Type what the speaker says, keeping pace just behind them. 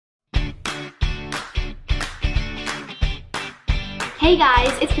Hey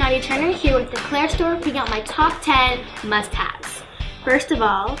guys, it's Naughty Turner here with the Claire store picking out my top 10 must-haves. First of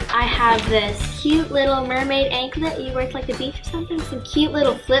all, I have this cute little mermaid anklet you wear to like the beach or something, some cute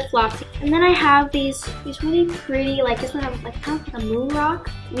little flip-flops. And then I have these really pretty, like this one has like kind of like a moon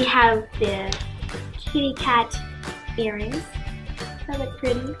rock. We have the kitty cat earrings. That look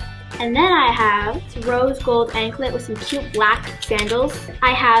pretty. And then I have this rose gold anklet with some cute black sandals.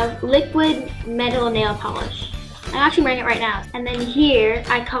 I have liquid metal nail polish. I'm actually wearing it right now. And then here,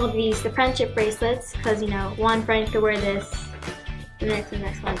 I call these the friendship bracelets because, you know, one friend could wear this, the next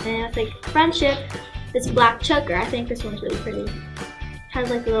one. And it's like friendship, this black choker. I think this one's really pretty. It has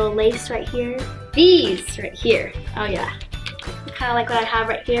like a little lace right here. These right here. Oh yeah. Kind of like what I have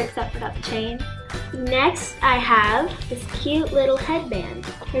right here except without the chain. Next, I have this cute little headband.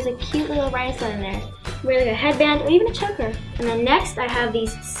 There's a cute little rhinestone in there. Wear like a headband or even a choker. And then next, I have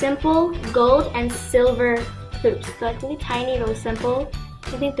these simple gold and silver hoops. They're like really tiny, really simple.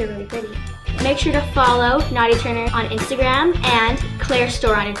 I think they're really pretty. Make sure to follow Naughty Turner on Instagram and Claire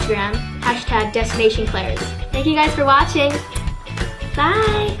Store on Instagram. #DestinationClairs. Thank you guys for watching.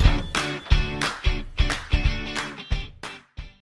 Bye!